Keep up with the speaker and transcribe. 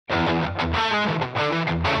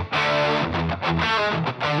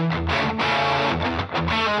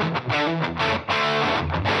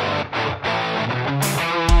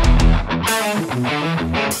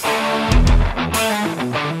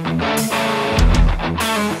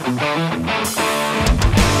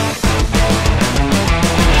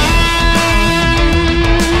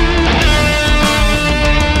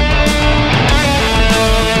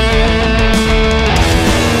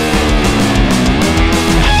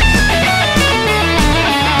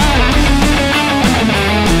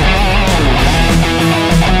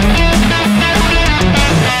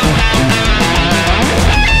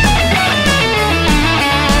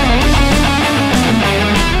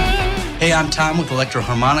Hey, I'm Tom with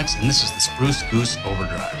Electro-Harmonix, and this is the Spruce Goose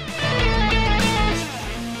Overdrive.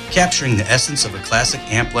 Capturing the essence of a classic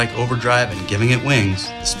amp-like overdrive and giving it wings,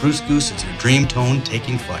 the Spruce Goose is your dream tone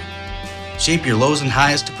taking flight. Shape your lows and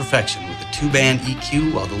highs to perfection with a 2-band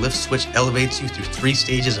EQ while the lift switch elevates you through 3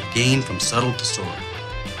 stages of gain from subtle to soar.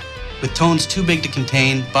 With tones too big to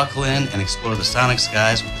contain, buckle in and explore the sonic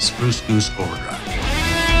skies with the Spruce Goose Overdrive.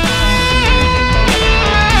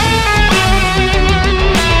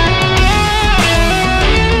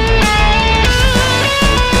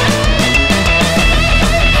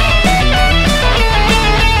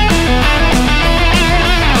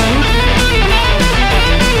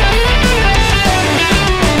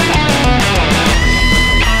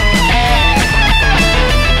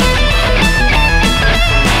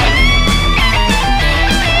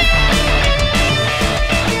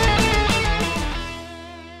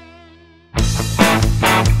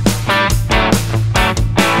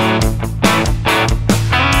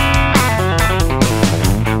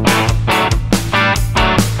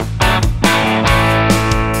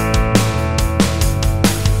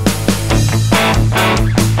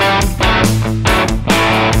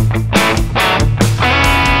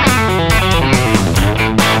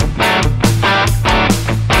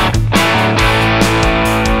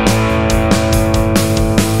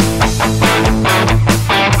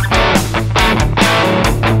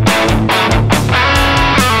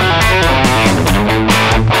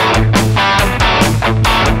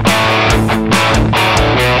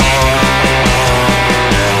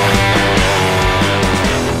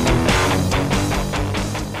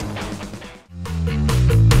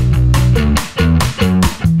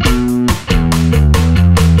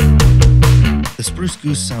 The Spruce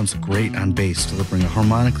Goose sounds great on bass, delivering a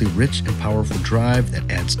harmonically rich and powerful drive that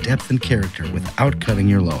adds depth and character without cutting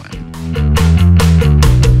your low end.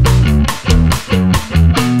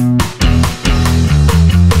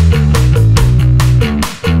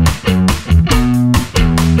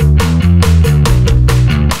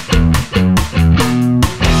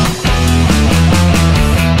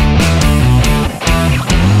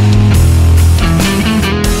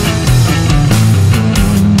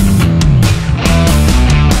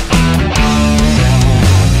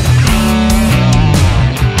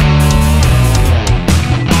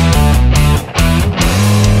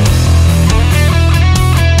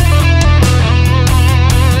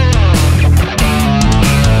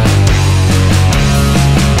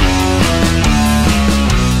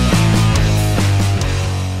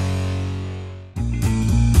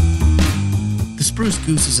 The Spruce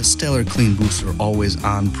Goose is a stellar clean booster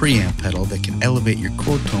always-on preamp pedal that can elevate your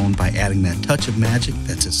core tone by adding that touch of magic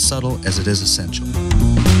that's as subtle as it is essential.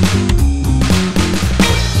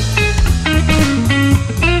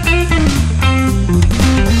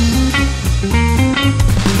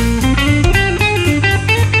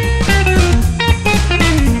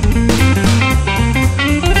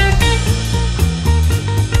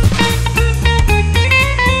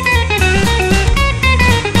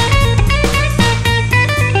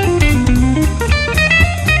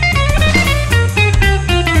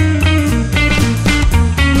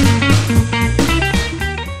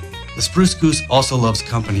 The Spruce Goose also loves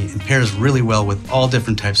company and pairs really well with all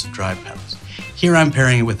different types of drive pedals. Here I'm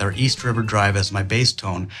pairing it with our East River drive as my bass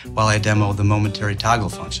tone while I demo the momentary toggle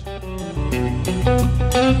function.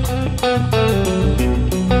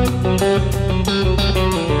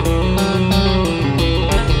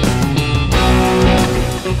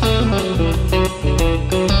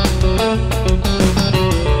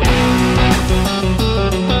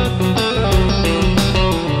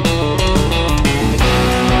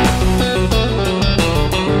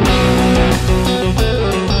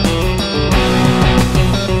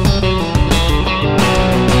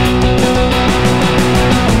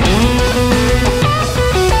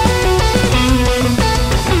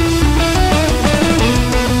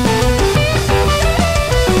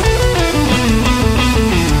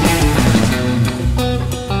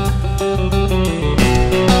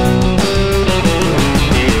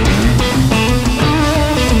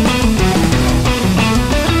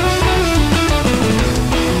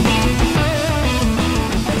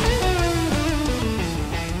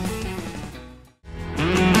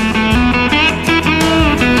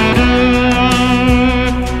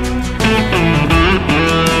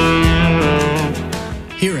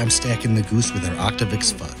 darken the goose with our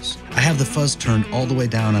Octavix fuzz. I have the fuzz turned all the way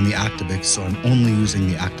down on the Octavix, so I'm only using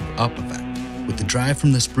the octave up effect. With the drive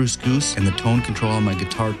from the Spruce Goose and the tone control on my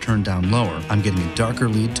guitar turned down lower, I'm getting a darker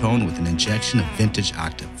lead tone with an injection of vintage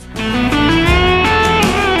octave.